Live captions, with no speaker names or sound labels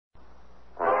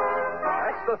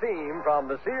That's the theme from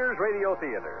the Sears Radio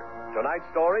Theater. Tonight's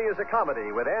story is a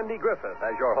comedy with Andy Griffith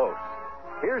as your host.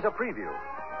 Here's a preview.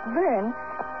 Vern,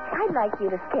 I'd like you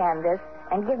to scan this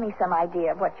and give me some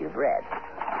idea of what you've read.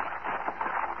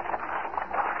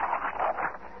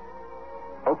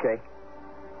 Okay.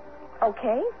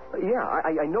 Okay? Yeah,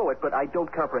 I know it, but I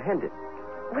don't comprehend it.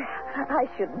 Well, I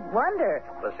shouldn't wonder.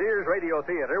 The Sears Radio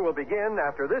Theater will begin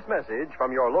after this message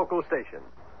from your local station.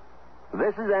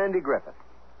 This is Andy Griffith.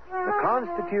 The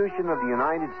Constitution of the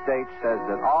United States says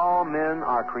that all men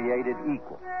are created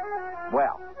equal.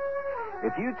 Well,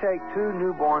 if you take two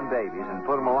newborn babies and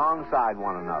put them alongside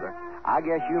one another, I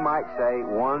guess you might say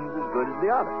one's as good as the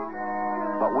other.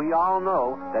 But we all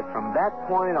know that from that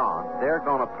point on, they're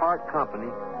going to part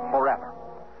company forever.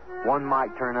 One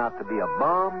might turn out to be a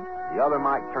bum, the other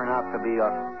might turn out to be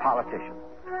a politician.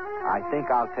 I think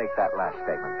I'll take that last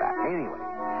statement back. Anyway,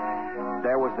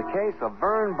 there was the case of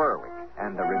Vern Berwick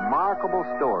and the remarkable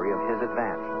story of his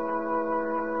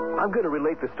advancement. I'm going to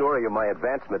relate the story of my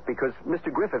advancement because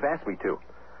Mr. Griffith asked me to.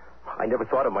 I never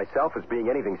thought of myself as being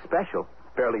anything special.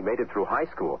 Barely made it through high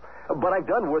school. But I've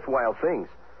done worthwhile things.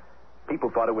 People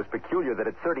thought it was peculiar that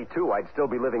at 32 I'd still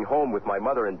be living home with my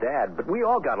mother and dad, but we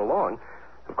all got along.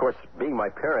 Of course, being my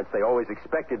parents, they always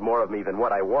expected more of me than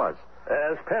what I was.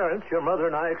 As parents, your mother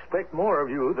and I expect more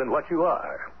of you than what you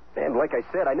are. And like I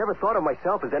said, I never thought of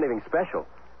myself as anything special.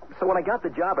 So when I got the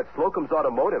job at Slocum's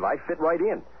Automotive, I fit right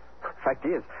in. Fact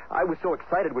is, I was so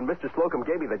excited when Mr. Slocum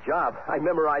gave me the job, I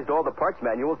memorized all the parts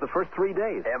manuals the first 3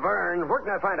 days. Vern, where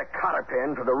can I find a cotter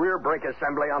pin for the rear brake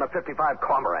assembly on a 55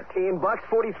 Cormorant? In box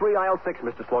 43, aisle 6,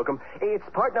 Mr. Slocum. It's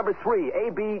part number 3,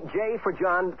 ABJ for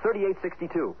John,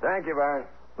 3862. Thank you, Vern.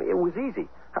 It was easy.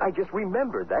 I just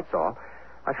remembered, that's all.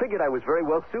 I figured I was very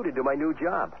well suited to my new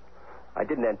job. I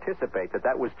didn't anticipate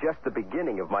that was just the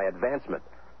beginning of my advancement.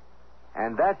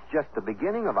 And that's just the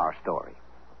beginning of our story.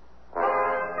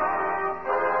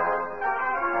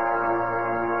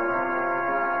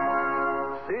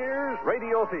 Sears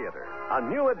Radio Theater, a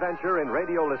new adventure in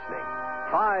radio listening.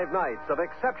 5 nights of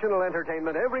exceptional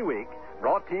entertainment every week,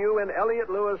 brought to you in Elliott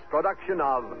Lewis' production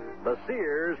of the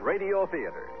Sears Radio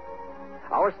Theater.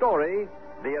 Our story,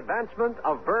 The Advancement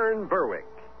of Vern Berwick,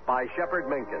 by Shepard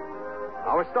Menken.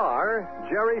 Our star,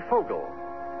 Jerry Fogel.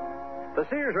 The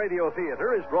Sears Radio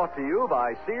Theater is brought to you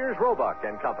by Sears Roebuck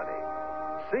and Company.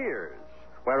 Sears,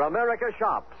 where America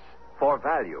shops for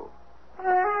value.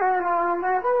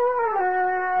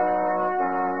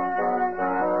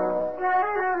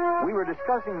 We were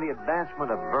discussing the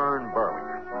advancement of Vern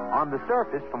Berwick. On the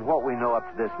surface, from what we know up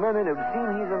to this minute, it would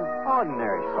seem he's an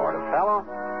ordinary sort of fellow,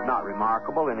 not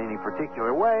remarkable in any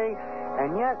particular way,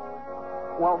 and yet,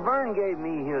 well, Vern gave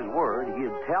me his word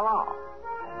he'd tell all.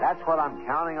 That's what I'm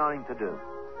counting on him to do.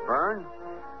 Vern?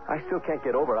 I still can't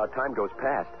get over how time goes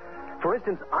past. For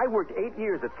instance, I worked 8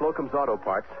 years at Slocum's Auto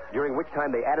Parts, during which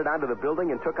time they added onto the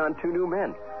building and took on 2 new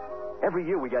men. Every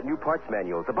year we got new parts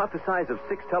manuals, about the size of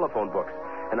 6 telephone books,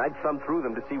 and I'd thumb through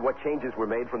them to see what changes were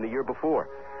made from the year before.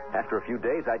 After a few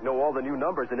days, I'd know all the new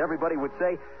numbers, and everybody would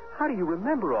say, "How do you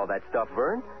remember all that stuff,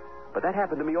 Vern?" But that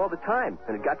happened to me all the time,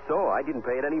 and it got so I didn't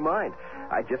pay it any mind.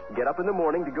 I'd just get up in the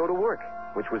morning to go to work,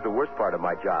 which was the worst part of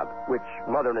my job, which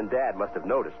Mother and Dad must have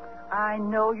noticed. I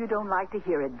know you don't like to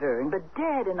hear it, Vern, but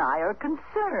Dad and I are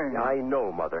concerned. I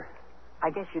know, Mother. I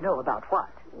guess you know about what?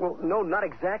 Well, no, not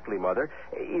exactly, Mother.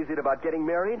 Is it about getting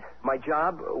married, my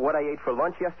job, what I ate for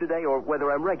lunch yesterday, or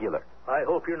whether I'm regular? I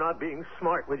hope you're not being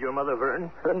smart with your mother,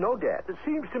 Vern. No, Dad. It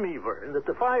seems to me, Vern, that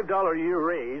the $5 a year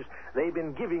raise they've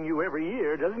been giving you every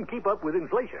year doesn't keep up with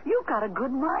inflation. You've got a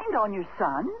good mind on you,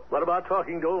 son. What about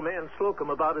talking to old man Slocum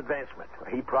about advancement?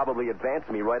 He probably advanced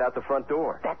me right out the front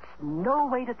door. That's no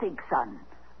way to think, son.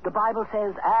 The Bible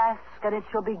says, ask and it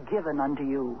shall be given unto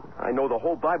you. I know the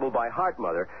whole Bible by heart,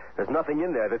 Mother. There's nothing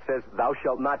in there that says thou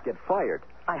shalt not get fired.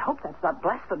 I hope that's not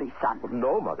blasphemy, son. Well,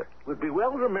 no, Mother. It would be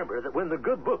well to remember that when the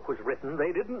good book was written,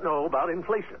 they didn't know about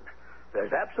inflation.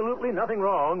 There's absolutely nothing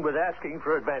wrong with asking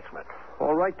for advancement.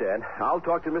 All right, Dad. I'll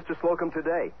talk to Mr. Slocum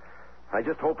today. I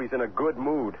just hope he's in a good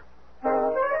mood.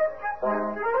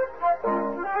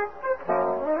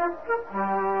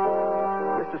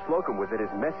 Mr. Slocum was at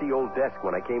his messy old desk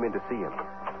when I came in to see him.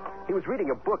 He was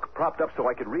reading a book propped up so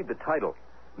I could read the title,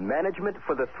 Management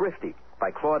for the Thrifty,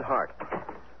 by Claude Hart.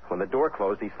 When the door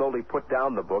closed, he slowly put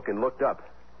down the book and looked up,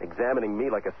 examining me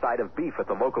like a side of beef at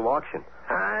the local auction.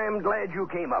 I'm glad you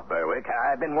came up, Berwick.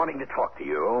 I've been wanting to talk to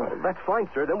you. That's fine,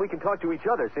 sir. Then we can talk to each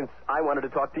other, since I wanted to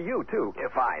talk to you, too. You're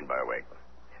fine, Berwick.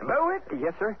 Berwick?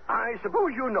 Yes, sir? I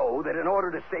suppose you know that in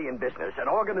order to stay in business, an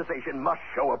organization must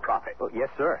show a profit. Yes,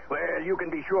 sir. Well, you can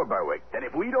be sure, Berwick, that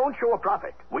if we don't show a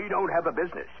profit, we don't have a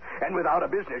business. And without a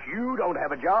business, you don't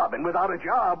have a job. And without a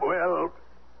job, well...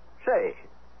 Say,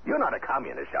 you're not a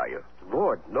communist, are you?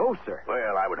 Lord, no, sir.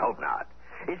 Well, I would hope not.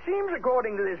 It seems,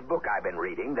 according to this book I've been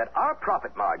reading, that our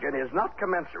profit margin is not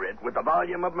commensurate with the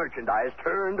volume of merchandise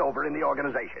turned over in the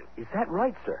organization. Is that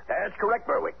right, sir? That's correct,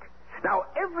 Berwick. Now,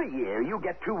 every year you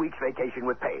get 2 weeks vacation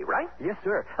with pay, right? Yes,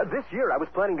 sir. This year I was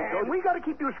planning to go... And we got to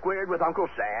keep you squared with Uncle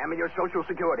Sam and your Social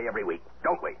Security every week,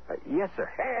 don't we? Yes, sir.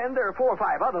 And there are 4 or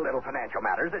 5 other little financial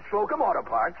matters that Slocum Auto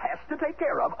Parts has to take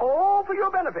care of, all for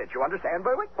your benefit. You understand,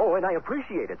 Berwick? Oh, and I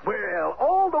appreciate it, sir. Well,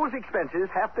 all those expenses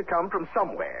have to come from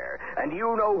somewhere. And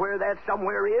you know where that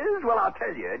somewhere is? Well, I'll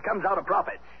tell you. It comes out of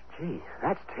profits. Gee,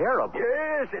 that's terrible.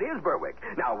 Yes, it is, Berwick.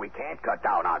 Now, we can't cut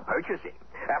down on purchasing.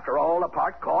 After all, a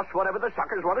part costs whatever the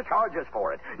suckers want to charge us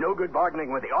for it. No good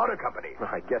bargaining with the auto company.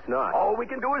 I guess not. All we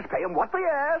can do is pay them what they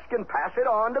ask and pass it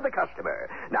on to the customer.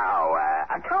 Now,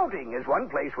 accounting is one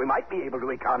place we might be able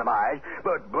to economize,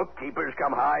 but bookkeepers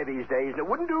come high these days, and it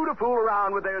wouldn't do to fool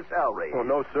around with their salaries. Oh,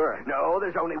 no, sir. No,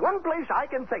 there's only one place I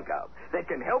can think of that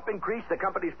can help increase the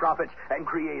company's profits and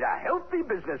create a healthy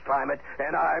business climate,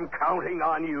 and I'm counting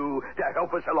on you to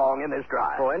help us along in this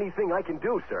drive. Oh, anything I can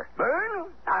do, sir. Vern,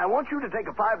 I want you to take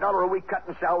a $5 a week cut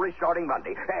in salary starting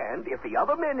Monday. And if the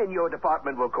other men in your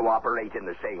department will cooperate in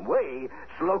the same way,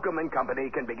 Slocum and Company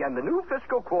can begin the new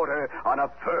fiscal quarter on a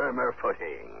firmer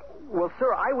footing. Well,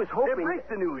 sir, I was hoping... Break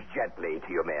the news gently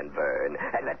to your men, Vern,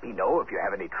 and let me know if you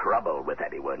have any trouble with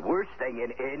anyone. Worst thing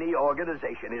in any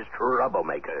organization is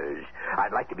troublemakers.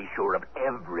 I'd like to be sure of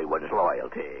everyone's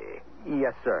loyalty.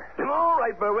 Yes, sir. All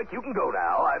right, Berwick, you can go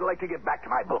now. I'd like to get back to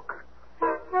my book.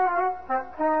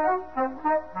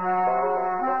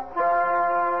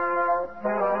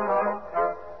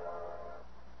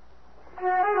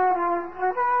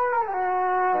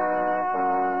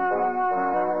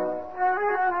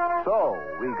 So,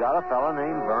 we got a fella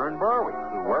named Vern Berwick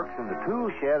who works in the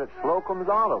tool shed at Slocum's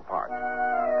Auto Parts.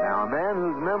 Now, a man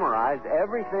who's memorized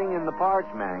everything in the parts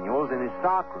manuals in his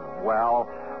stockroom. Well,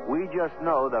 we just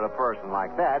know that a person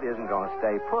like that isn't going to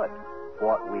stay put.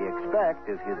 What we expect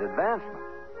is his advancement.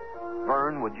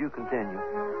 Vern, would you continue?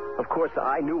 Of course,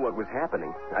 I knew what was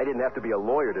happening. I didn't have to be a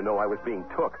lawyer to know I was being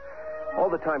took.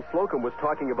 All the time Slocum was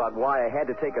talking about why I had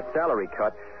to take a salary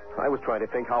cut, I was trying to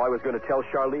think how I was going to tell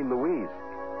Charlene Louise.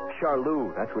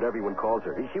 Charlou, that's what everyone calls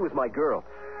her. She was my girl.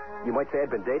 You might say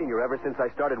I'd been dating her ever since I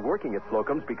started working at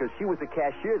Slocum's because she was the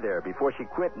cashier there before she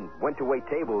quit and went to wait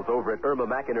tables over at Irma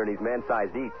McInerney's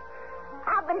Man-Sized Eats.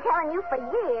 I've been telling you for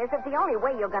years that the only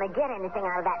way you're going to get anything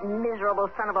out of that miserable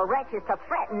son of a wretch is to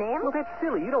threaten him. Well, that's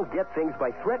silly. You don't get things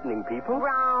by threatening people.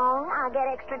 Wrong. I'll get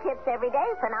extra tips every day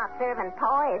for not serving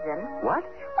poison. What?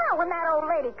 Well, when that old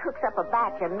lady cooks up a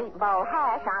batch of meatball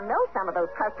hash, I know some of those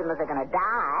customers are going to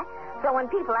die. So when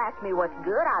people ask me what's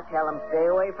good, I tell them stay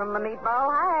away from the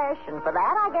meatball hash. And for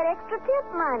that, I get extra tip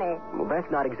money. Well, that's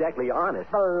not exactly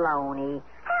honest. Baloney.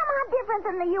 How am I different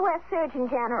than the U.S. Surgeon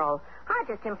General? I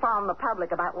just inform the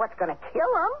public about what's going to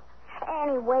kill them.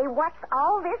 Anyway, what's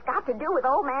all this got to do with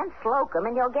old man Slocum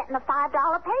and you're getting a $5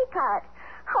 pay cut?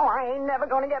 Oh, I ain't never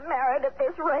going to get married at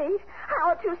this rate.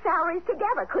 Our 2 salaries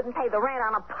together couldn't pay the rent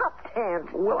on a pup tent.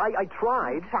 Well, I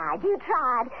tried. You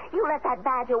tried. You let that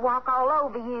badger walk all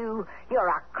over you. You're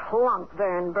a clunk,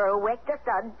 Vern Berwick, just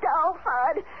a dull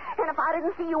fud. And if I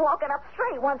didn't see you walking up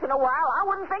straight once in a while, I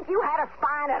wouldn't think you had a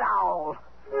spine at all.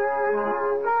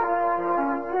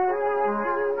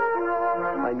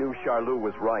 I knew Charlou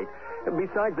was right.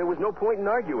 Besides, there was no point in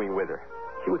arguing with her.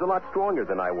 She was a lot stronger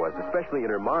than I was, especially in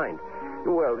her mind.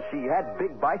 Well, she had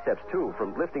big biceps, too,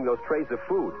 from lifting those trays of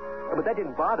food. But that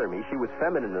didn't bother me. She was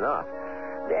feminine enough.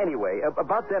 Anyway,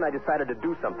 about then I decided to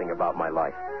do something about my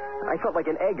life. I felt like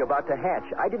an egg about to hatch.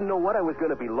 I didn't know what I was going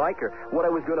to be like or what I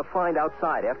was going to find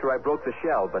outside after I broke the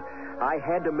shell, but I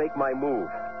had to make my move.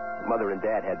 Mother and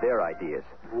Dad had their ideas.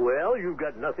 Well, you've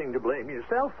got nothing to blame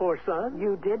yourself for, son.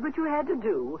 You did what you had to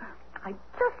do. I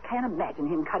just can't imagine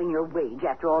him cutting your wage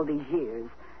after all these years.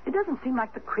 It doesn't seem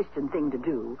like the Christian thing to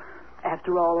do.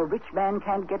 After all, a rich man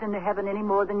can't get into heaven any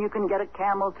more than you can get a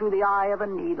camel through the eye of a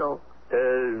needle.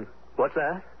 What's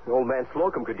that? Old man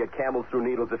Slocum could get camels through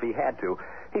needles if he had to.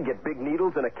 He'd get big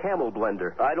needles and a camel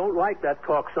blender. I don't like that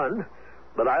talk, son.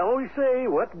 But I always say,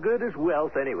 what good is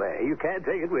wealth anyway? You can't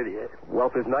take it with you.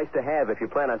 Wealth is nice to have if you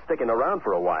plan on sticking around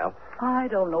for a while. I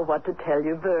don't know what to tell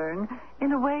you, Vern.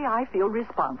 In a way, I feel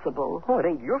responsible. Oh, it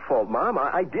ain't your fault, Mom.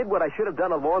 I did what I should have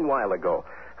done a long while ago.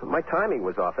 My timing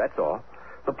was off, that's all.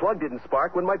 The plug didn't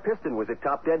spark when my piston was at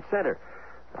top dead center.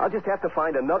 I'll just have to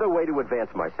find another way to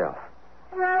advance myself.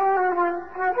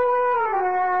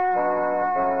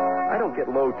 I don't get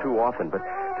low too often, but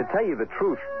to tell you the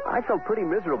truth, I felt pretty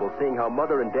miserable seeing how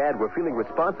Mother and Dad were feeling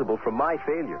responsible for my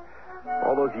failure.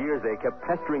 All those years they kept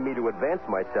pestering me to advance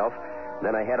myself.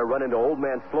 Then I had to run into old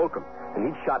man Slocum, and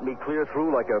he'd shot me clear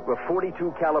through like a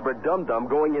 .42 caliber dum-dum,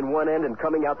 going in one end and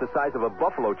coming out the size of a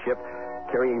buffalo chip,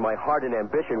 carrying my heart and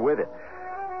ambition with it.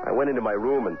 I went into my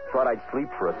room and thought I'd sleep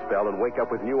for a spell and wake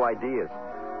up with new ideas.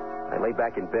 I lay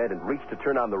back in bed and reached to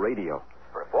turn on the radio.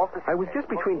 I was just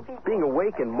between being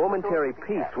awake and momentary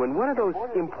peace when one of those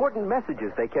important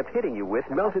messages they kept hitting you with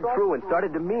melted through and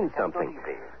started to mean something.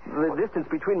 The distance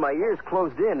between my ears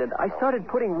closed in, and I started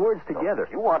putting words together.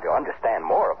 If you want to understand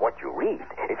more of what you read,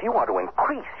 if you want to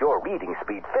increase your reading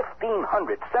speed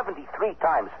 1,573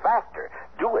 times faster,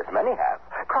 do as many have.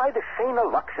 Try the Shana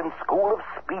Luxian School of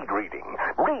Speed Reading.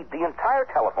 Read the entire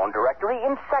telephone directory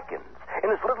in seconds. In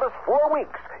as little as 4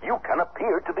 weeks, you can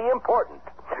appear to be important.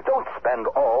 Don't spend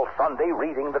all Sunday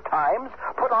reading the Times.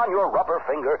 Put on your rubber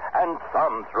finger and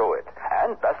thumb through it.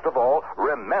 And best of all,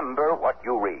 remember what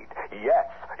you read. Yes,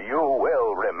 you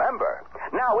will remember.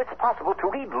 Now it's possible to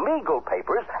read legal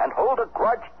papers and hold a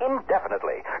grudge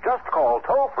indefinitely. Just call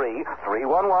toll-free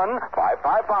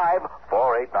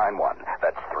 311-555-4891.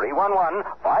 That's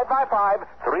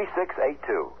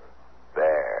 311-555-3682.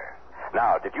 There.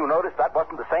 Now, did you notice that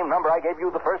wasn't the same number I gave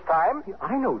you the first time?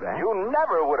 I know that. You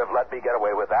never would have let me get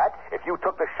away with that if you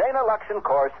took the Shana Luxian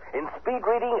course in speed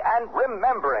reading and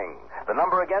remembering. The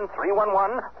number again,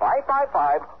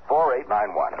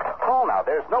 311-555-4891. Call now.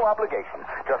 There's no obligation.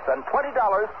 Just send $20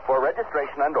 for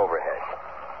registration and overhead.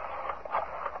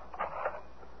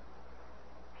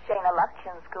 Shana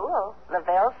Luxian School.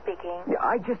 Lavelle speaking. Yeah,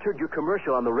 I just heard your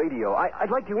commercial on the radio.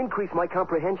 I'd like to increase my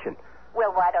comprehension.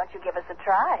 Well, why don't you give us a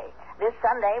try? This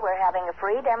Sunday, we're having a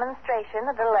free demonstration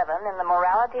at 11 in the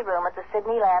Morality Room at the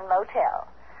Sydneyland Motel.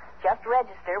 Just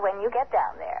register when you get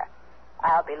down there.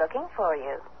 I'll be looking for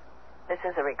you. This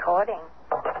is a recording.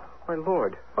 My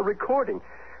Lord, a recording.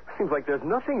 Seems like there's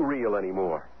nothing real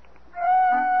anymore.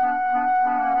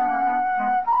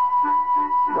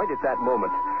 Right at that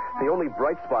moment, the only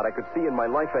bright spot I could see in my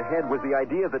life ahead was the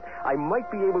idea that I might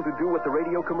be able to do what the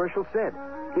radio commercial said.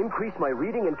 Increase my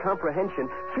reading and comprehension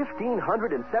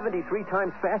 1,573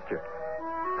 times faster.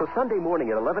 So Sunday morning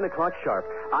at 11 o'clock sharp,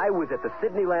 I was at the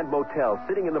Sydneyland Motel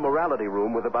sitting in the Morality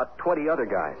Room with about 20 other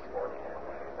guys.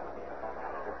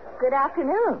 Good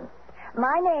afternoon.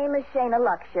 My name is Shana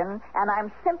Luxian, and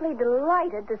I'm simply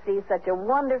delighted to see such a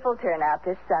wonderful turnout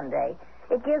this Sunday.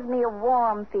 It gives me a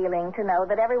warm feeling to know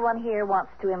that everyone here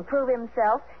wants to improve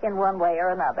himself in one way or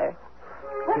another.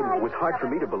 It was hard for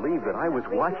me to believe that I was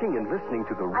watching and listening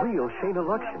to the real Shana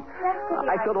Luxian.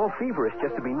 I felt all feverish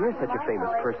just to be near such a famous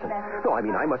person. No, I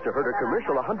mean, I must have heard her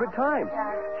commercial 100 times.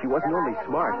 She wasn't only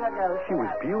smart, she was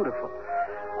beautiful.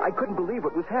 I couldn't believe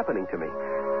what was happening to me.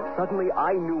 Suddenly,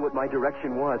 I knew what my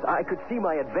direction was. I could see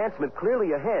my advancement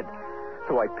clearly ahead.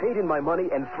 So I paid in my money,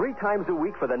 and 3 times a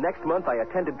week for the next month, I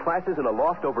attended classes in a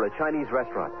loft over a Chinese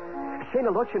restaurant.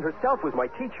 Shana Luxian herself was my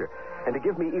teacher, and to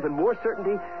give me even more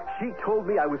certainty, she told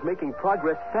me I was making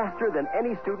progress faster than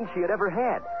any student she had ever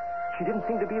had. She didn't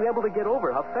seem to be able to get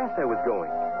over how fast I was going.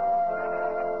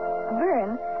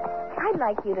 Vern, I'd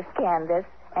like you to scan this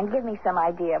and give me some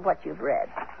idea of what you've read.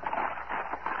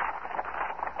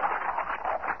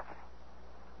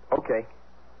 Okay.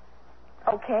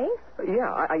 Okay?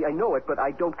 Yeah, I know it, but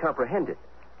I don't comprehend it.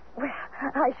 Well,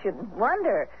 I shouldn't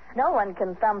wonder. No one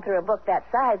can thumb through a book that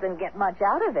size and get much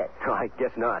out of it. Oh, I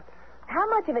guess not. How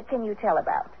much of it can you tell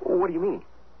about? What do you mean?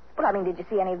 Well, I mean, did you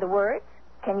see any of the words?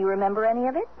 Can you remember any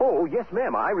of it? Oh, yes,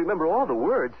 ma'am. I remember all the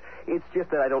words. It's just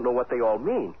that I don't know what they all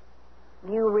mean.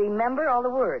 You remember all the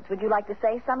words. Would you like to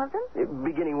say some of them?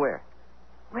 Beginning where?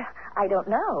 Well, I don't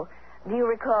know. Do you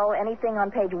recall anything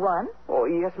on page 1? Oh,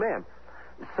 yes, ma'am.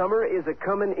 Summer is a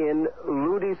comin' in,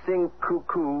 Ludi sing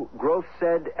cuckoo, growth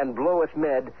said and bloweth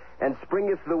med, and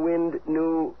springeth the wind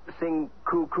new sing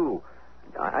cuckoo.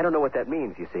 I don't know what that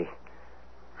means, you see.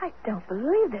 I don't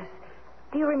believe this.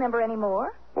 Do you remember any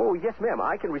more? Oh, yes, ma'am.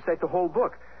 I can recite the whole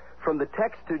book. From the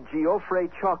text to Geoffrey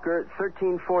Chalker,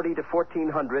 1340 to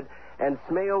 1400, and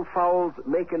smale fowls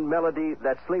makin' melody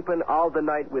that sleepin' all the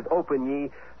night with open ye,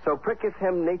 so pricketh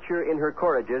hem nature in her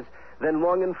courages, then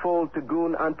longin' fold to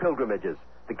goon on pilgrimages.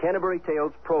 The Canterbury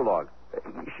Tales Prologue.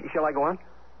 Shall I go on?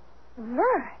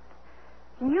 Vern,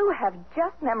 you have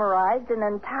just memorized an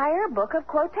entire book of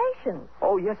quotations.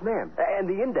 Oh, yes, ma'am. And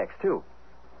the index, too.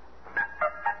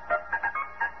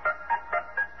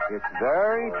 It's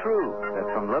very true that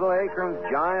from little acorns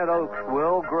giant oaks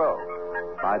will grow.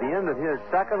 By the end of his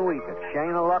second week at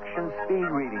Shane Luxion's speed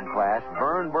reading class,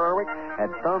 Vern Berwick had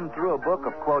thumbed through a book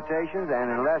of quotations and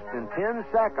in less than 10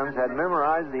 seconds had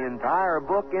memorized the entire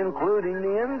book, including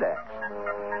the index.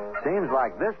 Seems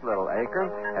like this little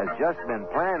acorn has just been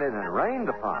planted and rained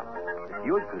upon. If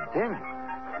you would continue.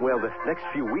 Well, the next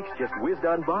few weeks just whizzed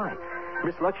on by.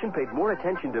 Miss Luxion paid more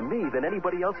attention to me than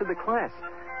anybody else in the class.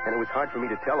 And it was hard for me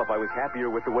to tell if I was happier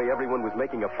with the way everyone was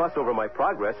making a fuss over my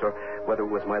progress or whether it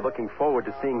was my looking forward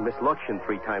to seeing Miss Luxion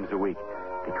 3 times a week,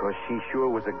 because she sure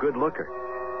was a good looker.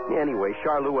 Anyway,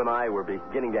 Charlou and I were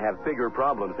beginning to have bigger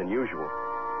problems than usual.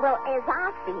 Well, as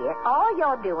I see it, all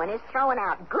you're doing is throwing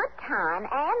out good time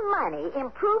and money,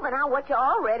 improving on what you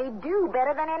already do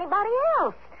better than anybody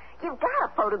else. You've got a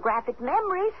photographic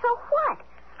memory, so what?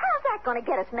 How's that going to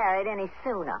get us married any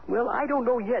sooner? Well, I don't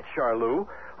know yet, Charlou.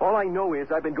 All I know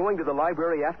is I've been going to the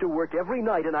library after work every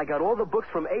night, and I got all the books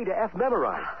from A to F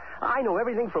memorized. I know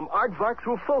everything from Aardvark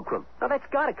through Fulcrum. Now, that's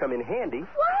got to come in handy.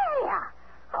 Where?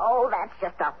 Oh, that's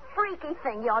just a freaky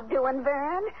thing you're doing,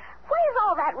 Vern. Where's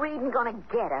all that reading going to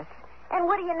get us? And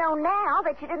what do you know now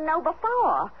that you didn't know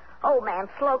before? Old man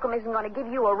Slocum isn't going to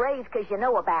give you a raise because you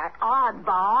know about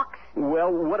aardvarks.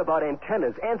 Well, what about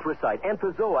antennas, anthracite,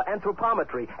 anthozoa,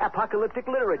 anthropometry, apocalyptic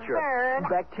literature, Vern.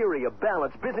 bacteria,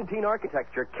 balance, Byzantine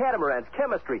architecture, catamarans,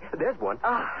 chemistry? There's one.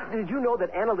 Did you know that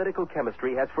analytical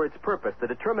chemistry has for its purpose the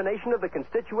determination of the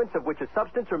constituents of which a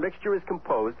substance or mixture is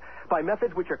composed by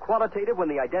methods which are qualitative when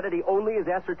the identity only is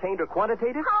ascertained or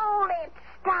quantitative? Hold it.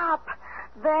 Stop.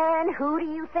 Vern, who do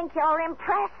you think you're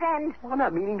impressing? Well, I'm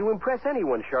not meaning to impress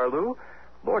anyone, Charlou.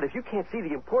 Lord, if you can't see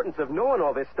the importance of knowing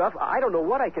all this stuff, I don't know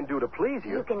what I can do to please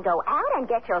you. You can go out and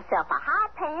get yourself a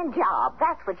high-paying job.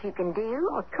 That's what you can do.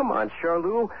 Oh, come on,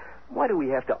 Charlou. Why do we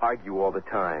have to argue all the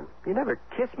time? You never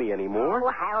kiss me anymore.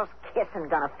 Oh, how's kissing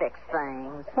gonna fix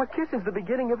things? Well, kiss is the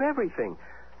beginning of everything.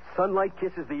 Sunlight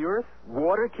kisses the earth.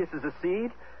 Water kisses a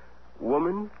seed.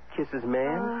 Woman kisses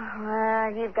man.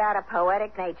 Well, you've got a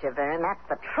poetic nature, Vern. That's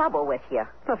the trouble with you.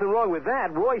 Nothing wrong with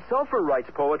that. Roy Sulphur writes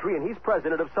poetry, and he's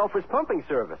president of Sulphur's Pumping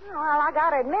Service. Well, I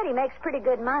gotta admit, he makes pretty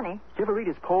good money. Did you ever read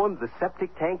his poem, The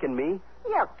Septic Tank and Me?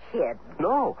 You're kidding.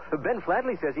 No. Ben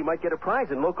Flatley says he might get a prize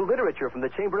in local literature from the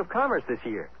Chamber of Commerce this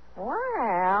year.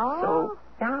 Well... So,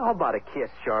 how about a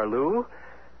kiss, Charlou?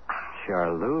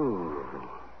 Charlou.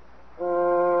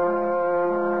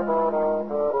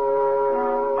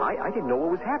 I didn't know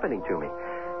what was happening to me.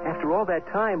 After all that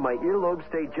time, my earlobe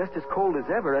stayed just as cold as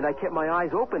ever, and I kept my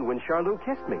eyes open when Charlou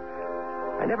kissed me.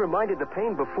 I never minded the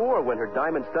pain before when her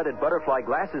diamond-studded butterfly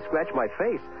glasses scratched my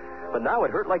face, but now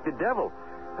it hurt like the devil,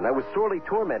 and I was sorely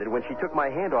tormented when she took my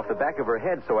hand off the back of her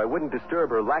head so I wouldn't disturb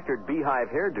her lacquered beehive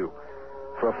hairdo.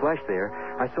 For a flash there,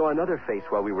 I saw another face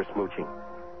while we were smooching.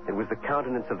 It was the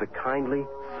countenance of the kindly,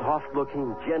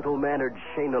 soft-looking, gentle-mannered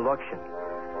Shayna Luxion.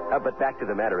 But back to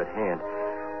the matter at hand.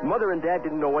 Mother and Dad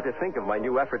didn't know what to think of my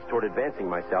new efforts toward advancing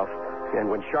myself. And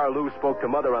when Charlou spoke to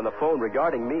Mother on the phone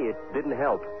regarding me, it didn't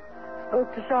help.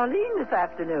 Spoke to Charlene this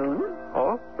afternoon.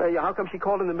 Oh? How come she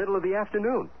called in the middle of the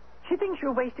afternoon? She thinks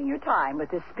you're wasting your time with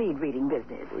this speed reading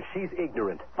business. She's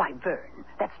ignorant. Why, Vern,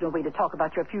 that's no way to talk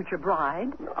about your future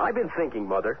bride. I've been thinking,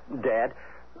 Mother, Dad.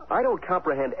 I don't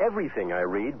comprehend everything I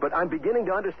read, but I'm beginning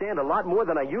to understand a lot more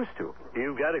than I used to.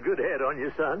 You've got a good head on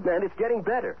you, son. And it's getting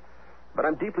better. But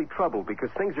I'm deeply troubled because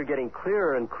things are getting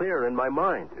clearer and clearer in my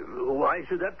mind. Why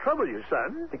should that trouble you,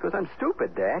 son? Because I'm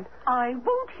stupid, Dad. I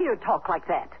won't hear talk like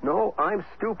that. No, I'm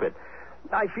stupid.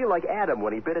 I feel like Adam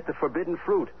when he bit at the forbidden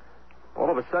fruit. All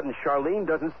of a sudden, Charlene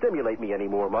doesn't stimulate me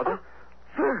anymore, Mother.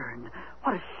 Vern,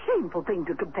 what a shameful thing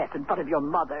to confess in front of your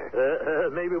mother.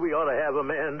 Maybe we ought to have a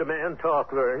man-to-man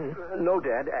talk, Vern. No,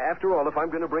 Dad. After all, if I'm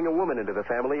going to bring a woman into the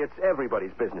family, it's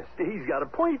everybody's business. He's got a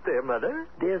point there, Mother.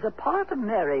 There's a part of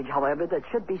marriage, however, that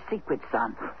should be secret,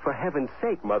 son. For heaven's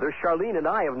sake, Mother, Charlene and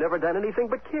I have never done anything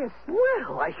but kiss.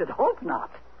 Well, I should hope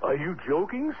not. Are you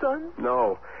joking, son?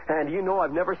 No. And you know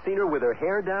I've never seen her with her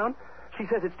hair down. She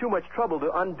says it's too much trouble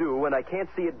to undo, and I can't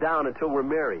see it down until we're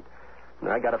married. And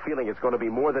I got a feeling it's going to be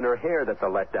more than her hair that's a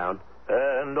letdown.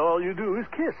 And all you do is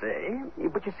kiss, eh?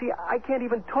 But you see, I can't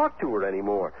even talk to her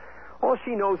anymore. All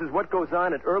she knows is what goes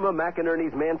on at Irma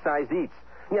McInerney's Man-Size Eats.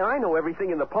 Yeah, I know everything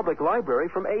in the public library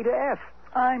from A to F.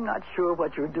 I'm not sure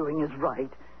what you're doing is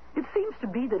right. It seems to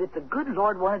be that if the good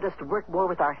Lord wanted us to work more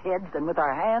with our heads than with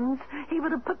our hands, he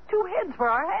would have put 2 heads where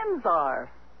our hands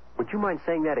are. Would you mind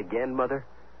saying that again, Mother?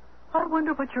 I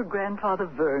wonder what your grandfather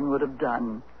Vern would have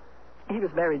done. He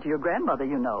was married to your grandmother,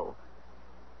 you know.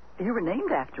 You were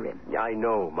named after him. Yeah, I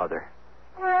know, Mother.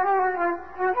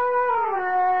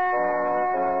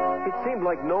 It seemed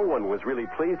like no one was really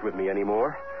pleased with me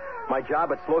anymore. My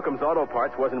job at Slocum's Auto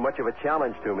Parts wasn't much of a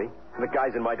challenge to me. The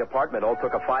guys in my department all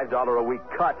took a $5 a week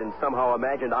cut and somehow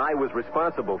imagined I was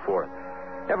responsible for it.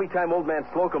 Every time old man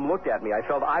Slocum looked at me, I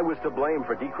felt I was to blame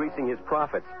for decreasing his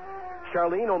profits.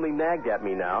 Charlene only nagged at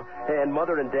me now, and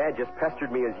Mother and Dad just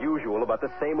pestered me as usual about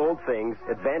the same old things,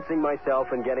 advancing myself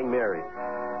and getting married.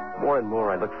 More and more,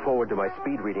 I looked forward to my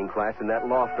speed reading class in that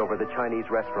loft over the Chinese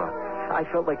restaurant. I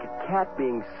felt like a cat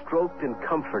being stroked and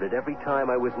comforted every time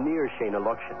I was near Shayna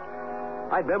Luxion.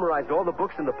 I'd memorized all the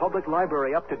books in the public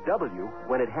library up to W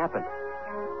when it happened.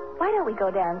 Why don't we go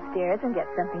downstairs and get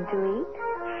something to eat?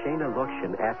 Shayna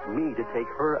Luxion asked me to take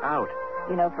her out.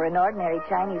 You know, for an ordinary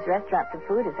Chinese restaurant, the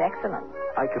food is excellent.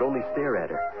 I could only stare at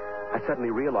her. I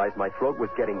suddenly realized my throat was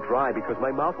getting dry because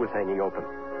my mouth was hanging open.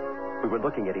 We were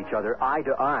looking at each other eye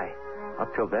to eye.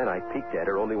 Up till then, I peeked at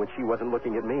her only when she wasn't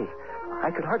looking at me.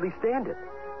 I could hardly stand it.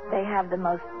 They have the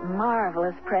most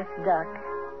marvelous pressed duck.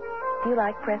 Do you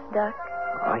like pressed duck?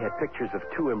 I had pictures of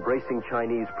two embracing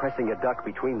Chinese pressing a duck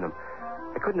between them.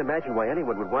 I couldn't imagine why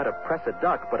anyone would want to press a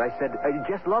duck, but I said,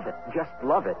 just love it. Just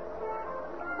love it.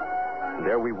 And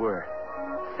there we were,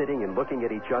 sitting and looking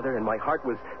at each other, and my heart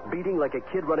was beating like a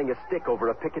kid running a stick over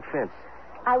a picket fence.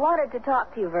 I wanted to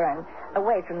talk to you, Vern,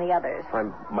 away from the others.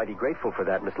 I'm mighty grateful for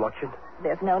that, Miss Luxion.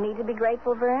 There's no need to be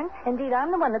grateful, Vern. Indeed,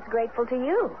 I'm the one that's grateful to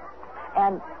you.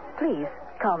 And please,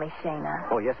 call me Shayna.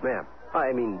 Oh, yes, ma'am.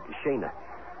 I mean, Shayna.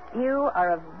 You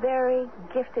are a very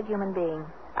gifted human being.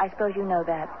 I suppose you know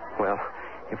that. Well,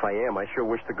 if I am, I sure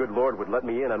wish the good Lord would let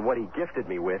me in on what he gifted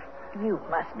me with. You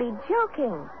must be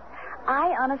joking.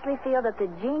 I honestly feel that the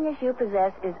genius you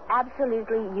possess is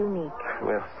absolutely unique.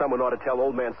 Well, someone ought to tell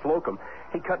old man Slocum.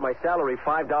 He cut my salary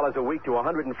 $5 a week to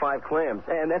 105 clams,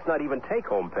 and that's not even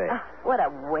take-home pay. What a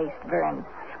waste, Vern.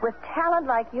 With talent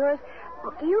like yours,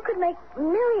 you could make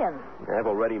millions. I've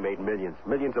already made millions.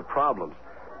 Millions of problems.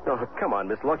 No, come on,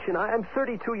 Miss Luxion. I'm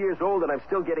 32 years old, and I'm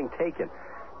still getting taken.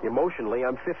 Emotionally,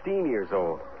 I'm 15 years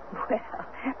old. Well,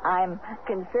 I'm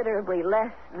considerably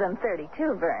less than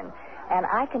 32, Vern. And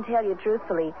I can tell you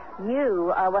truthfully,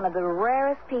 you are one of the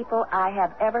rarest people I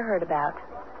have ever heard about.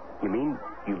 You mean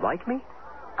you like me?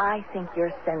 I think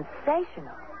you're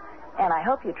sensational. And I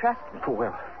hope you trust me.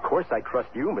 Well, of course I trust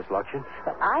you, Miss Luxion.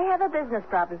 But I have a business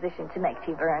proposition to make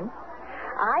to you, Vern.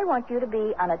 I want you to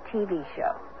be on a TV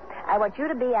show. I want you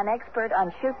to be an expert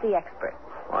on Shoot the Expert.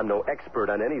 I'm no expert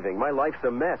on anything. My life's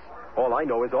a mess. All I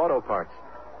know is auto parts.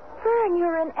 Vern,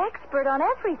 you're an expert on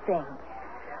everything.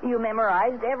 You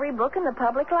memorized every book in the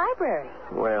public library.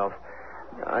 Well,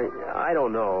 I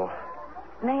don't know.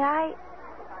 May I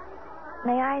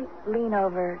lean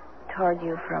over toward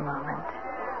you for a moment?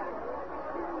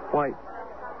 Why,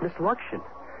 Miss Luxion,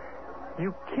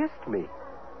 you kissed me.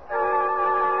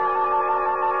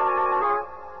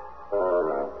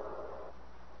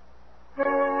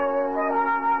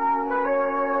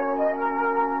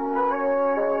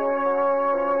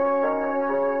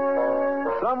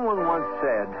 Someone once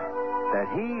said that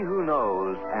he who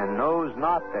knows and knows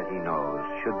not that he knows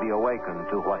should be awakened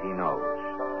to what he knows.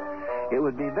 It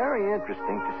would be very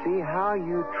interesting to see how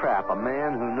you trap a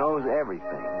man who knows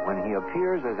everything when he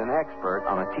appears as an expert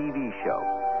on a TV show.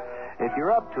 If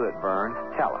you're up to it, Vern,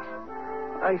 tell us.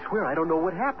 I swear I don't know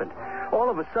what happened. All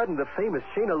of a sudden, the famous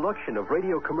Shayna Luxion of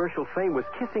radio commercial fame was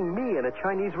kissing me in a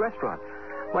Chinese restaurant.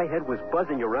 My head was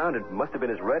buzzing around and must have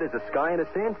been as red as the sky in a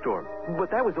sandstorm.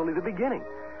 But that was only the beginning.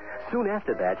 Soon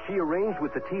after that, she arranged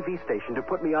with the TV station to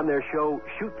put me on their show,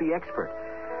 Shoot the Expert.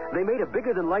 They made a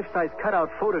bigger-than-life-size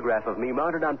cutout photograph of me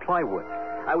mounted on plywood.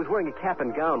 I was wearing a cap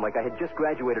and gown like I had just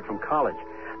graduated from college.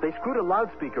 They screwed a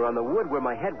loudspeaker on the wood where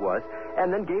my head was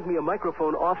and then gave me a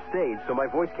microphone off stage so my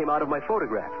voice came out of my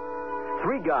photograph.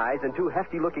 3 guys and 2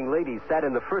 hefty-looking ladies sat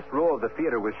in the first row of the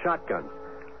theater with shotguns.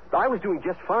 I was doing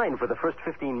just fine for the first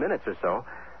 15 minutes or so.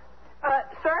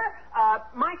 Sir,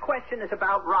 my question is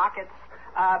about rockets.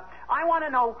 I want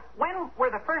to know, when were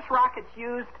the first rockets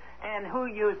used and who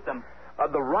used them?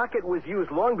 The rocket was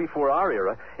used long before our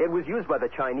era. It was used by the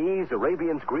Chinese,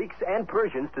 Arabians, Greeks, and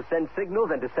Persians to send signals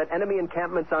and to set enemy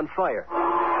encampments on fire.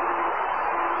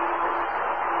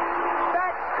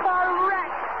 That's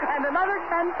correct. And another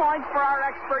 10 points for our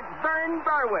expert, Vern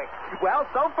Berwick. Well,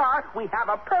 so far, we have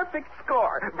a perfect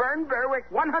score. Vern Berwick,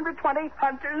 120,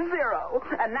 Hunter, 0.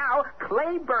 And now,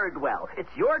 Clay Birdwell.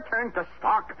 It's your turn to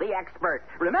stalk the expert.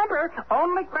 Remember,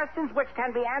 only questions which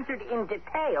can be answered in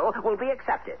detail will be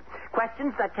accepted.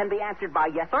 Questions that can be answered by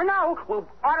yes or no will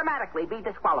automatically be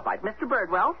disqualified. Mr.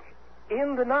 Birdwell?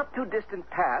 In the not-too-distant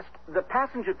past, the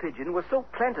passenger pigeon was so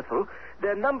plentiful,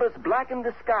 their numbers blackened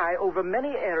the sky over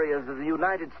many areas of the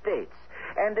United States.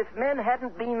 And if men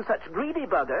hadn't been such greedy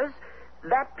buggers,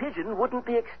 that pigeon wouldn't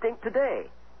be extinct today.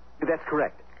 That's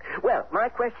correct. Well, my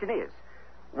question is,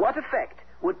 what effect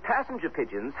would passenger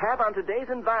pigeons have on today's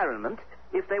environment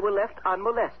if they were left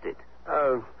unmolested?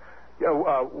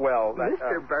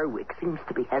 Mr. Berwick seems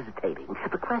to be hesitating.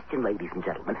 The question, ladies and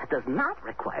gentlemen, does not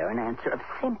require an answer of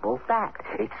simple fact.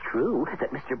 It's true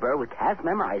that Mr. Berwick has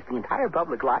memorized the entire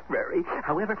public library.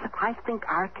 However, I think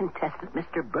our contestant,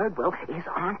 Mr. Birdwell, is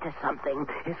onto something.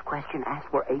 His question asks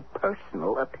for a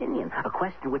personal opinion, a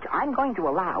question which I'm going to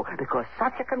allow because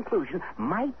such a conclusion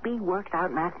might be worked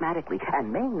out mathematically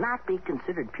and may not be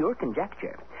considered pure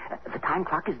conjecture. The time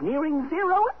clock is nearing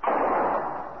 0.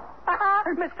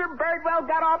 Mr. Birdwell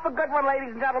got off a good one,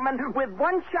 ladies and gentlemen. With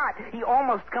one shot, he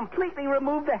almost completely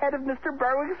removed the head of Mr.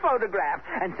 Berwick's photograph.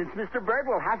 And since Mr.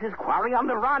 Birdwell has his quarry on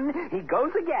the run, he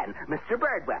goes again. Mr.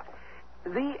 Birdwell.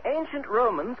 The ancient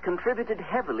Romans contributed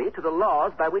heavily to the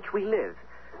laws by which we live.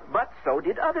 But so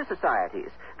did other societies.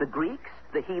 The Greeks,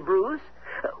 the Hebrews.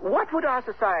 What would our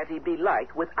society be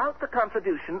like without the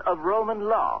contribution of Roman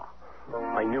law?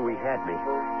 I knew he had me.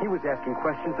 He was asking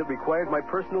questions that required my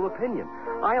personal opinion.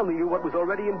 I only knew what was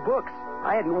already in books.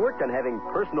 I hadn't worked on having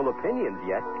personal opinions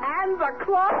yet. And the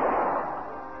clock?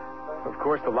 Of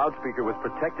course, the loudspeaker was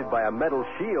protected by a metal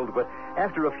shield, but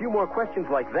after a few more questions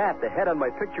like that, the head on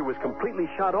my picture was completely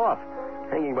shot off,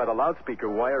 hanging by the loudspeaker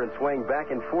wire and swaying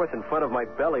back and forth in front of my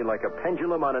belly like a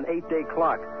pendulum on an 8-day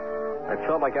clock. I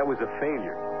felt like I was a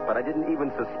failure, but I didn't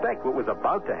even suspect what was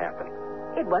about to happen.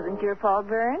 It wasn't your fault,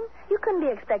 Vern. You couldn't be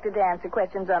expected to answer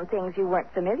questions on things you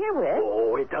weren't familiar with.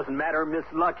 Oh, it doesn't matter, Miss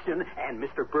Luxion. And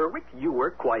Mr. Berwick, you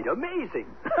were quite amazing.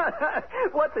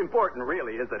 What's important,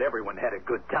 really, is that everyone had a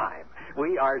good time.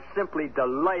 We are simply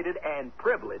delighted and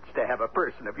privileged to have a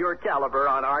person of your caliber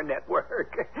on our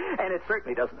network. And it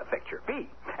certainly doesn't affect your fee.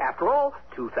 After all,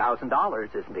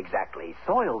 $2,000 isn't exactly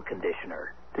soil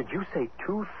conditioner. Did you say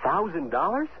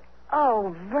 $2,000?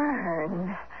 Oh,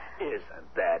 Vern.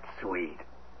 Isn't that sweet?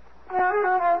 The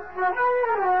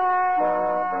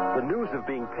news of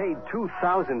being paid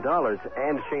 $2,000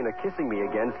 and Shayna kissing me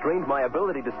again strained my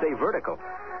ability to stay vertical.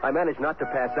 I managed not to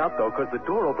pass out, though, because the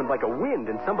door opened like a wind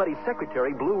and somebody's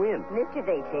secretary blew in. Mr.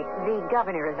 Vacek, the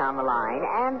governor is on the line,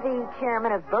 and the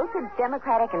chairman of both the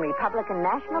Democratic and Republican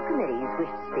national committees wish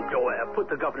to speak. Go put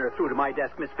the governor through to my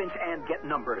desk, Miss Finch, and get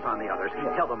numbers on the others.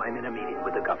 Tell them I'm in a meeting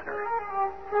with the governor.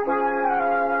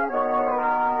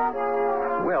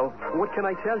 Well, what can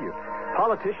I tell you?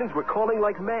 Politicians were calling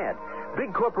like mad.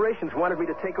 Big corporations wanted me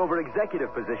to take over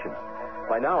executive positions.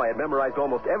 By now, I had memorized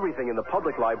almost everything in the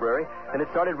public library and had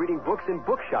started reading books in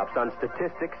bookshops on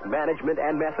statistics, management,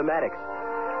 and mathematics.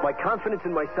 My confidence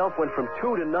in myself went from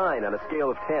 2 to 9 on a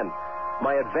scale of 10.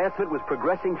 My advancement was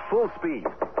progressing full speed.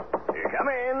 Come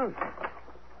in.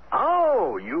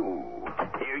 Oh, you.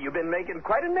 Here you've been making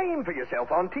quite a name for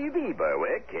yourself on TV,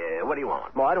 Berwick. What do you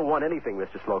want? Well, I don't want anything,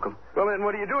 Mr. Slocum. Well, then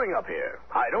what are you doing up here?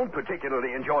 I don't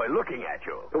particularly enjoy looking at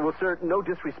you. Well, sir, no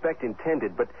disrespect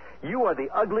intended, but you are the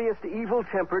ugliest,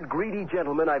 evil-tempered, greedy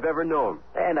gentleman I've ever known.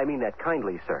 And I mean that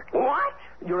kindly, sir. What?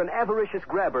 You're an avaricious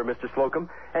grabber, Mr. Slocum,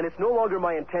 and it's no longer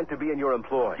my intent to be in your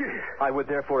employ. I would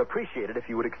therefore appreciate it if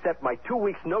you would accept my 2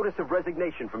 weeks' notice of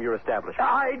resignation from your establishment.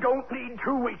 I don't need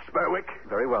 2 weeks, Berwick.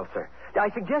 Very well, sir.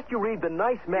 I suggest you read the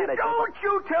nice management... Don't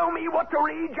you tell me what to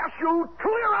read. Just you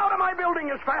clear out of my building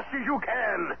as fast as you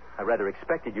can. I rather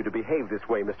expected you to behave this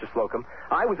way, Mr. Slocum.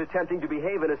 I was attempting to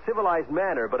behave in a civilized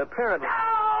manner, but apparently...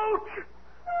 Out!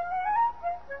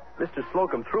 Mr.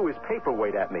 Slocum threw his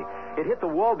paperweight at me. It hit the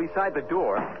wall beside the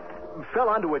door, fell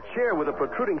onto a chair with a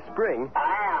protruding spring,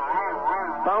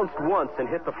 bounced once and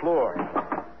hit the floor.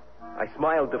 I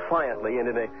smiled defiantly and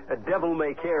in a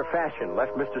devil-may-care fashion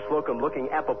left Mr. Slocum looking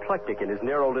apoplectic in his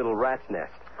narrow little rat's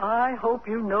nest. I hope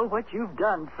you know what you've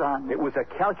done, son. It was a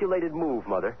calculated move,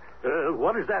 Mother.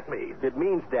 What does that mean? It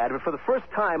means, Dad, that for the first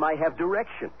time I have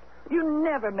direction. You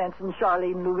never mention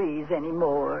Charlene Louise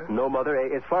anymore. No, Mother.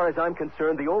 As far as I'm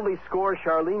concerned, the only score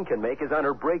Charlene can make is on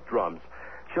her brake drums.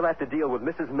 She'll have to deal with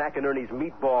Mrs. McInerney's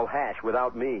meatball hash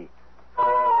without me.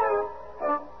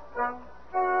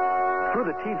 Through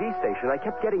the TV station, I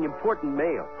kept getting important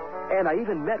mail. And I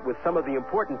even met with some of the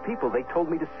important people they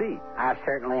told me to see. I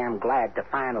certainly am glad to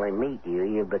finally meet you.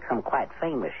 You've become quite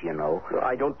famous, you know.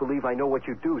 I don't believe I know what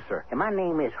you do, sir. And my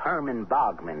name is Herman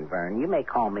Bogman, Vern. You may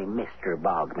call me Mr.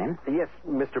 Bogman. Yes,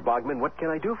 Mr. Bogman, what can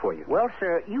I do for you? Well,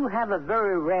 sir, you have a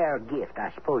very rare gift.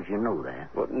 I suppose you know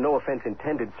that. Well, no offense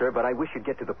intended, sir, but I wish you'd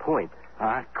get to the point.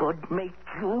 I could make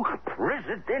you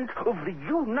President of the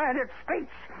United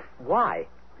States. Why?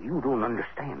 You don't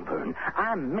understand, Vern.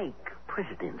 I make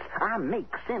presidents. I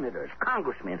make senators,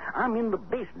 congressmen. I'm in the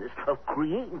business of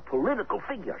creating political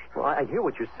figures. Well, I hear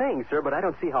what you're saying, sir, but I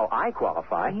don't see how I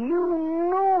qualify. You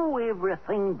know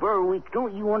everything, Berwick.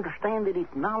 Don't you understand that if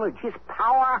knowledge is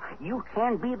power, you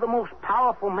can be the most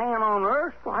powerful man on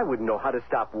earth? Well, I wouldn't know how to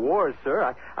stop wars,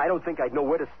 sir. I don't think I'd know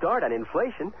where to start on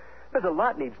inflation. There's a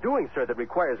lot needs doing, sir, that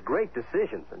requires great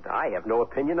decisions, and I have no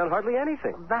opinion on hardly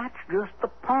anything. That's just the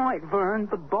point, Vern.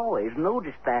 The boys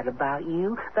noticed that about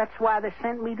you. That's why they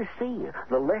sent me to see you.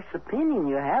 The less opinion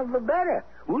you have, the better.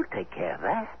 We'll take care of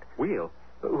that. Wheel?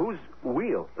 Who's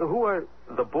Wheel? Who are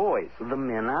the boys? The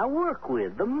men I work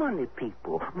with, the money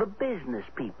people, the business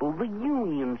people, the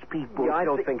unions people. Yeah, I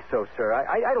don't think so, sir.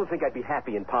 I don't think I'd be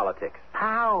happy in politics.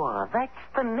 Power. That's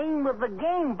the name of the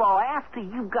game, boy. After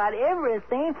you've got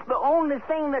everything, the only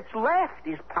thing that's left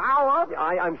is power.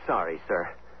 I'm sorry, sir.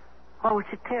 Oh,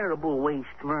 it's a terrible waste,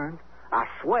 Vern. I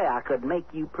swear I could make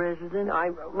you president.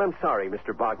 I'm sorry,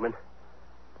 Mr. Bogman.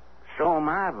 So am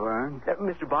I, Vern.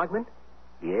 Mr. Bogman?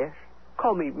 Yes?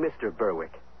 Call me Mr.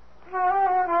 Berwick.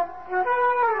 I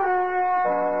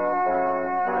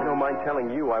don't mind telling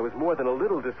you I was more than a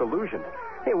little disillusioned.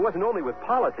 It wasn't only with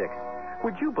politics.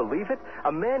 Would you believe it?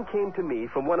 A man came to me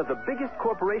from one of the biggest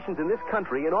corporations in this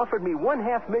country and offered me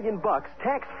 $500,000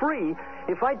 tax-free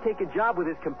if I'd take a job with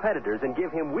his competitors and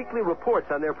give him weekly reports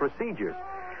on their procedures.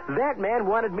 That man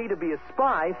wanted me to be a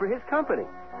spy for his company.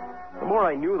 The more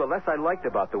I knew, the less I liked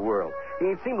about the world.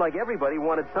 It seemed like everybody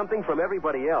wanted something from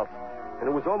everybody else. And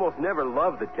it was almost never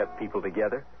love that kept people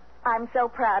together. I'm so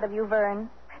proud of you, Vern.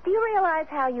 Do you realize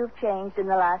how you've changed in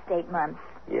the last 8 months?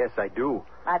 Yes, I do.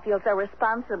 I feel so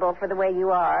responsible for the way you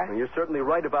are. And you're certainly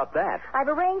right about that. I've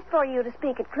arranged for you to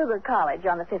speak at Kruger College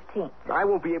on the 15th. I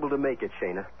won't be able to make it,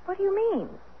 Shana. What do you mean?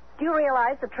 Do you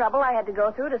realize the trouble I had to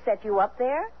go through to set you up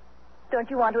there?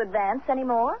 Don't you want to advance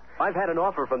anymore? I've had an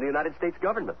offer from the United States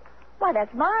government. Why,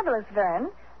 that's marvelous, Vern.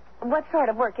 What sort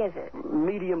of work is it?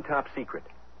 Medium top secret.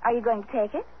 Are you going to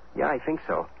take it? Yeah, I think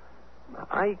so.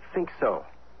 I think so.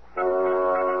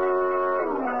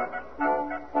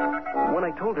 When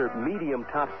I told her medium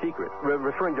top secret,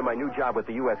 referring to my new job with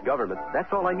the U.S. government,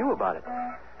 that's all I knew about it.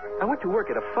 I went to work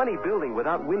at a funny building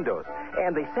without windows,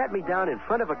 and they sat me down in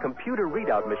front of a computer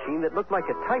readout machine that looked like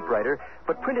a typewriter,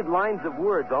 but printed lines of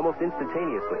words almost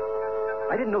instantaneously.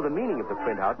 I didn't know the meaning of the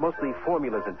printout, mostly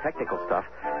formulas and technical stuff,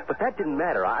 but that didn't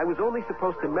matter. I was only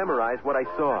supposed to memorize what I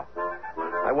saw.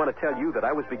 I want to tell you that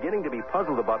I was beginning to be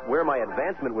puzzled about where my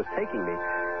advancement was taking me,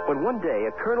 when one day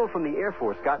a colonel from the Air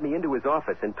Force got me into his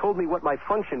office and told me what my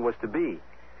function was to be.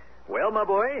 Well, my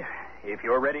boy, if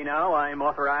you're ready now, I'm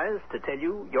authorized to tell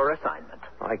you your assignment.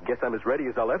 I guess I'm as ready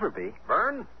as I'll ever be.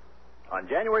 Vern, on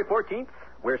January 14th,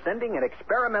 we're sending an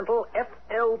experimental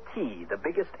FLT, the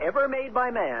biggest ever made by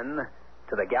man,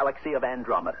 to the galaxy of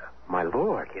Andromeda. My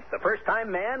lord. It's the first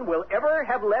time man will ever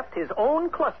have left his own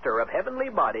cluster of heavenly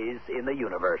bodies in the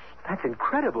universe. That's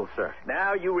incredible, sir.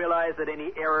 Now you realize that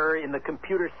any error in the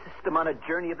computer system on a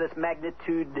journey of this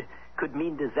magnitude could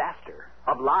mean disaster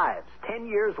of lives, 10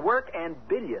 years' work, and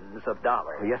billions of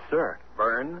dollars. Oh, yes, sir.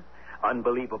 Vern,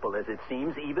 unbelievable as it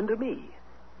seems even to me,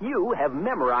 you have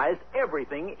memorized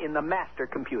everything in the master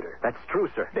computer. That's true,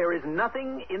 sir. There is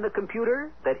nothing in the computer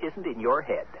that isn't in your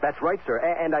head. That's right, sir.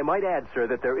 And I might add, sir,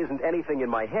 that there isn't anything in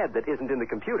my head that isn't in the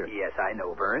computer. Yes, I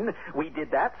know, Vern. We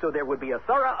did that so there would be a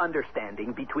thorough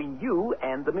understanding between you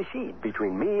and the machine.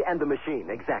 Between me and the machine,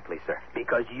 exactly, sir.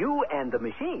 Because you and the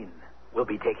machine will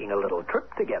be taking a little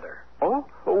trip together. Oh,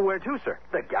 where to, sir?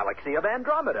 The galaxy of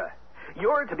Andromeda.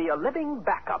 You're to be a living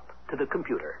backup to the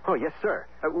computer. Oh, yes, sir.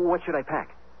 What should I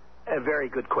pack? A very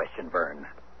good question, Vern.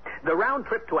 The round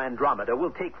trip to Andromeda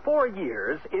will take 4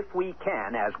 years if we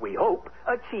can, as we hope,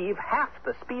 achieve half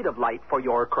the speed of light for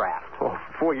your craft. Oh,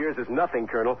 4 years is nothing,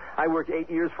 Colonel. I worked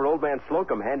 8 years for old man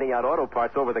Slocum handing out auto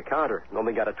parts over the counter and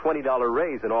only got a $20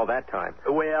 raise in all that time.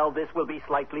 Well, this will be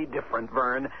slightly different,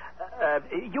 Vern.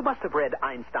 You must have read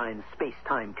Einstein's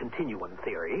space-time continuum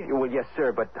theory. Well, yes,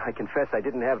 sir, but I confess I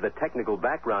didn't have the technical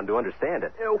background to understand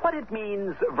it. What it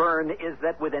means, Vern, is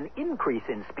that with an increase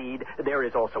in speed, there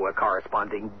is also a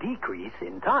corresponding decrease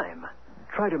in time.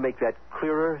 Try to make that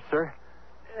clearer, sir.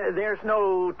 There's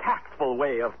no tactful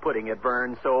way of putting it,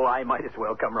 Vern, so I might as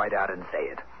well come right out and say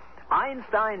it.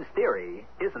 Einstein's theory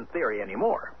isn't theory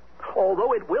anymore.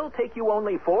 Although it will take you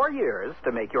only 4 years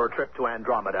to make your trip to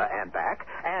Andromeda and back,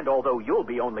 and although you'll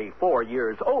be only 4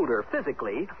 years older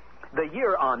physically, the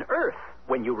year on Earth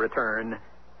when you return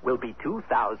will be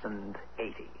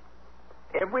 2080.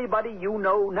 Everybody you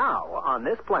know now on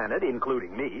this planet,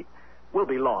 including me, will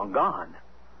be long gone.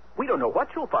 We don't know what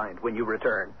you'll find when you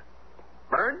return.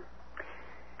 Vern,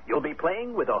 you'll be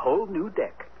playing with a whole new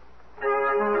deck.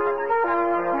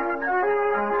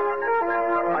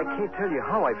 tell you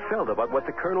how I felt about what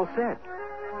the colonel said.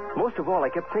 Most of all, I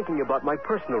kept thinking about my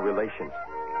personal relations.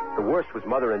 The worst was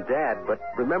Mother and Dad, but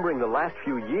remembering the last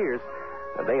few years,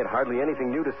 they had hardly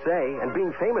anything new to say, and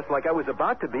being famous like I was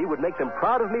about to be would make them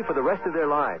proud of me for the rest of their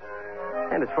lives.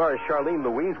 And as far as Charlene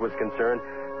Louise was concerned,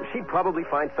 she'd probably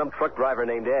find some truck driver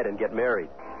named Ed and get married.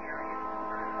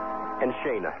 And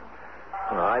Shayna.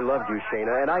 I loved you,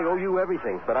 Shayna, and I owe you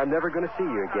everything, but I'm never going to see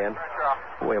you again.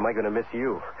 Boy, am I going to miss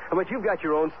you. But you've got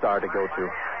your own star to go to.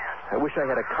 I wish I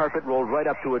had a carpet rolled right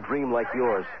up to a dream like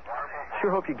yours.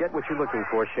 Sure hope you get what you're looking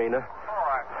for, Shayna.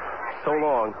 So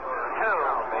long.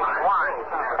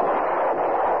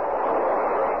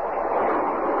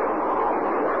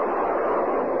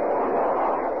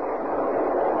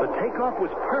 The takeoff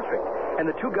was perfect, and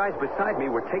the two guys beside me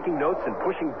were taking notes and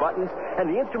pushing buttons, and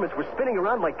the instruments were spinning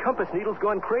around like compass needles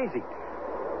gone crazy.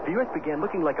 The earth began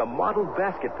looking like a modeled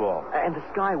basketball, and the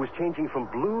sky was changing from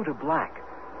blue to black.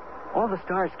 All the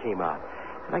stars came out,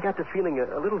 and I got to feeling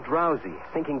a little drowsy,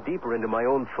 sinking deeper into my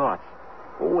own thoughts.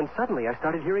 When suddenly I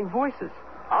started hearing voices.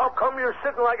 How come you're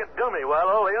sitting like a dummy while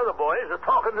all the other boys are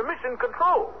talking to mission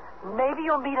control? Maybe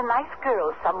you'll meet a nice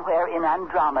girl somewhere in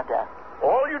Andromeda.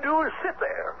 All you do is sit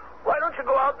there. Why don't you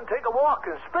go out and take a walk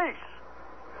in space?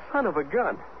 Son of a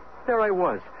gun. There I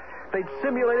was. They'd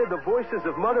simulated the voices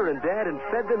of Mother and Dad and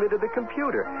fed them into the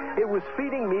computer. It was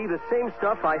feeding me the same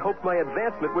stuff I hoped my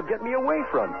advancement would get me away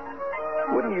from.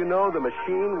 Wouldn't you know, the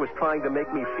machine was trying to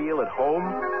make me feel at home?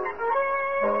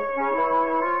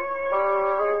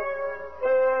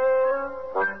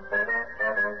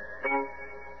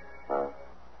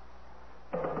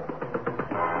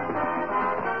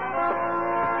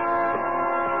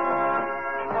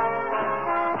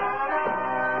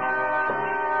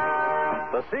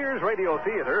 The Sears Radio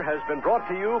Theater has been brought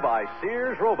to you by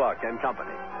Sears, Roebuck and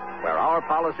Company, where our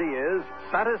policy is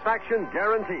satisfaction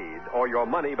guaranteed or your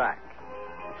money back.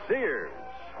 Sears,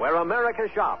 where America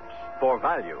shops for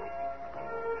value.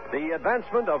 The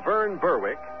Advancement of Vern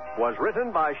Berwick was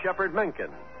written by Shepard Menken,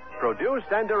 produced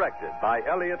and directed by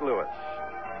Elliott Lewis.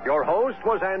 Your host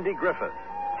was Andy Griffith.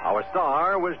 Our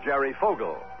star was Jerry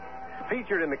Fogel.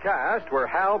 Featured in the cast were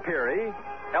Hal Peary,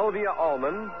 Elvia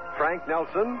Allman, Frank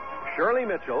Nelson, Shirley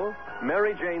Mitchell,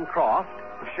 Mary Jane Croft,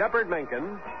 Shepard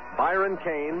Menken, Byron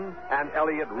Kane, and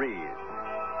Elliott Reed.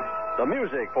 The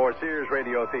music for Sears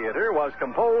Radio Theater was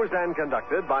composed and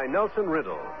conducted by Nelson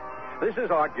Riddle. This is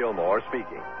Art Gilmore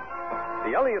speaking.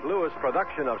 The Elliott Lewis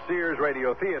production of Sears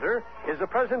Radio Theater is a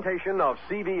presentation of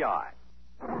CBI.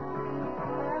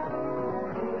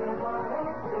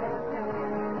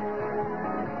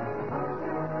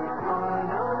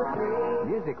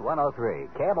 Music 103,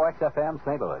 KMOX-FM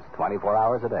St. Louis, 24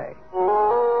 hours a day.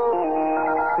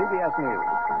 CBS News.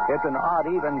 It's an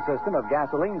odd-even system of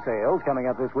gasoline sales coming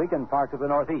up this week in parts of the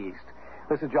Northeast.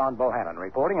 This is John Bohannon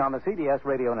reporting on the CBS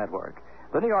radio network.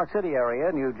 The New York City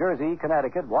area, New Jersey,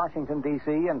 Connecticut, Washington,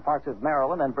 D.C., and parts of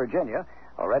Maryland and Virginia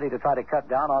are ready to try to cut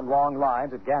down on long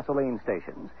lines at gasoline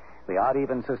stations. The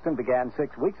odd-even system began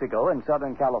 6 weeks ago in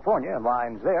Southern California, and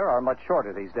lines there are much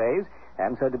shorter these days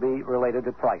and said to be related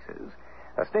to prices.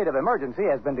 A state of emergency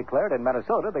has been declared in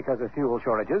Minnesota because of fuel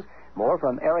shortages. More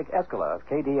from Eric Escala of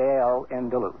KDAL in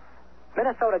Duluth.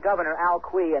 Minnesota Governor Al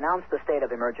Quie announced the state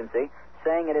of emergency,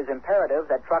 saying it is imperative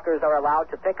that truckers are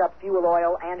allowed to pick up fuel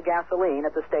oil and gasoline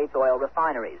at the state's oil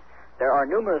refineries. There are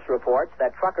numerous reports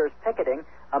that truckers picketing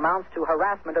amounts to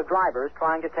harassment of drivers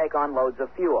trying to take on loads of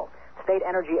fuel. State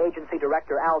Energy Agency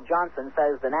Director Al Johnson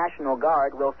says the National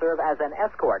Guard will serve as an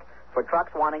escort for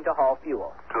trucks wanting to haul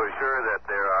fuel. To assure that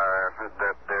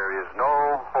there is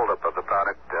no holdup of the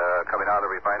product coming out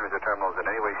of the refineries or terminals in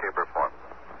any way, shape, or form.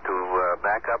 To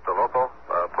back up the local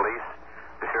police,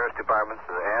 the sheriff's departments,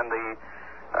 and the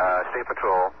state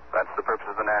patrol. That's the purpose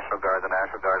of the National Guard. The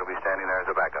National Guard will be standing there as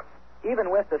a backup.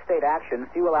 Even with the state action,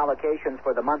 fuel allocations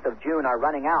for the month of June are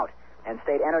running out, and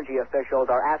state energy officials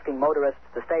are asking motorists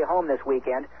to stay home this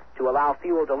weekend to allow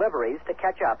fuel deliveries to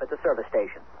catch up at the service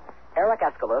stations. Eric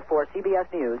Escala for CBS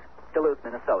News, Duluth,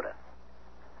 Minnesota.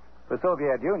 The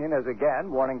Soviet Union is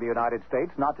again warning the United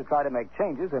States not to try to make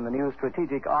changes in the new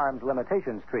Strategic Arms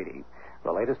Limitations Treaty.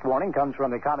 The latest warning comes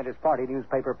from the Communist Party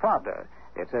newspaper Pravda.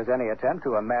 It says any attempt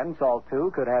to amend SALT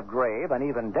II could have grave and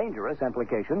even dangerous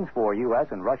implications for U.S.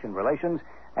 and Russian relations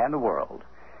and the world.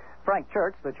 Frank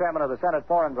Church, the chairman of the Senate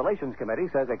Foreign Relations Committee,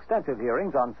 says extensive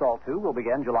hearings on SALT II will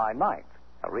begin July 9th.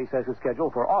 A recess is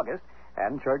scheduled for August,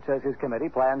 and Church says his committee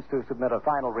plans to submit a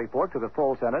final report to the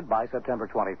full Senate by September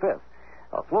 25th.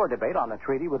 A floor debate on the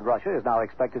treaty with Russia is now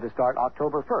expected to start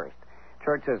October 1st.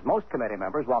 Church says most committee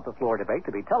members want the floor debate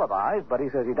to be televised, but he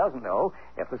says he doesn't know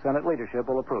if the Senate leadership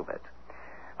will approve it.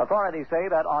 Authorities say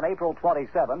that on April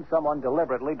 27, someone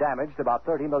deliberately damaged about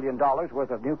 $30 million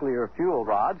worth of nuclear fuel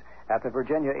rods at the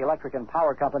Virginia Electric and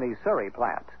Power Company's Surrey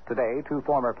plant. Today, 2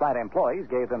 former plant employees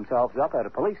gave themselves up at a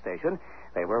police station.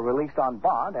 They were released on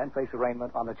bond and face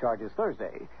arraignment on the charges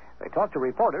Thursday. They talked to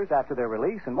reporters after their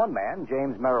release, and one man,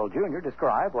 James Merrill Jr.,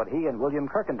 described what he and William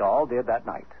Kirkendall did that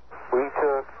night. We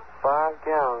took 5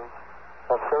 gallons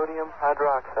of sodium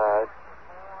hydroxide,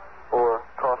 or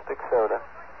caustic soda,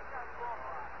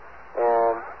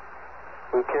 and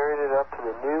we carried it up to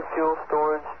the new fuel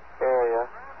storage area,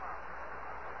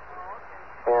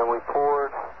 and we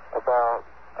poured about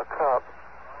a cup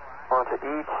onto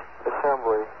each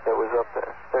assembly that was up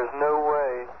there. There's no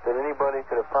way that anybody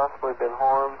could have possibly been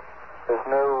harmed. There's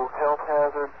no health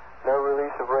hazard, no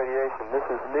release of radiation. This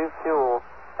is new fuel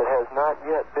that has not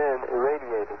yet been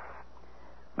irradiated.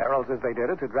 Merrill says they did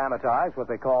it to dramatize what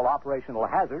they call operational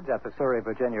hazards at the Surrey,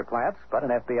 Virginia plants, but an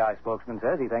FBI spokesman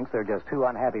says he thinks they're just 2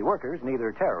 unhappy workers,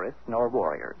 neither terrorists nor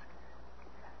warriors.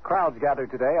 Crowds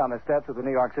gathered today on the steps of the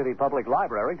New York City Public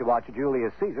Library to watch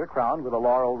Julius Caesar crowned with a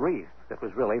laurel wreath. It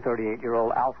was really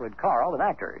 38-year-old Alfred Karl, an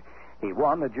actor. He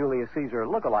won the Julius Caesar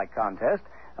look-alike contest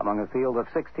among a field of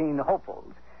 16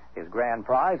 hopefuls. His grand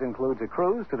prize includes a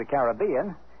cruise to the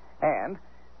Caribbean, and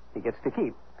he gets to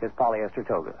keep his polyester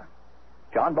toga.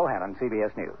 John Bohannon,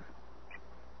 CBS News.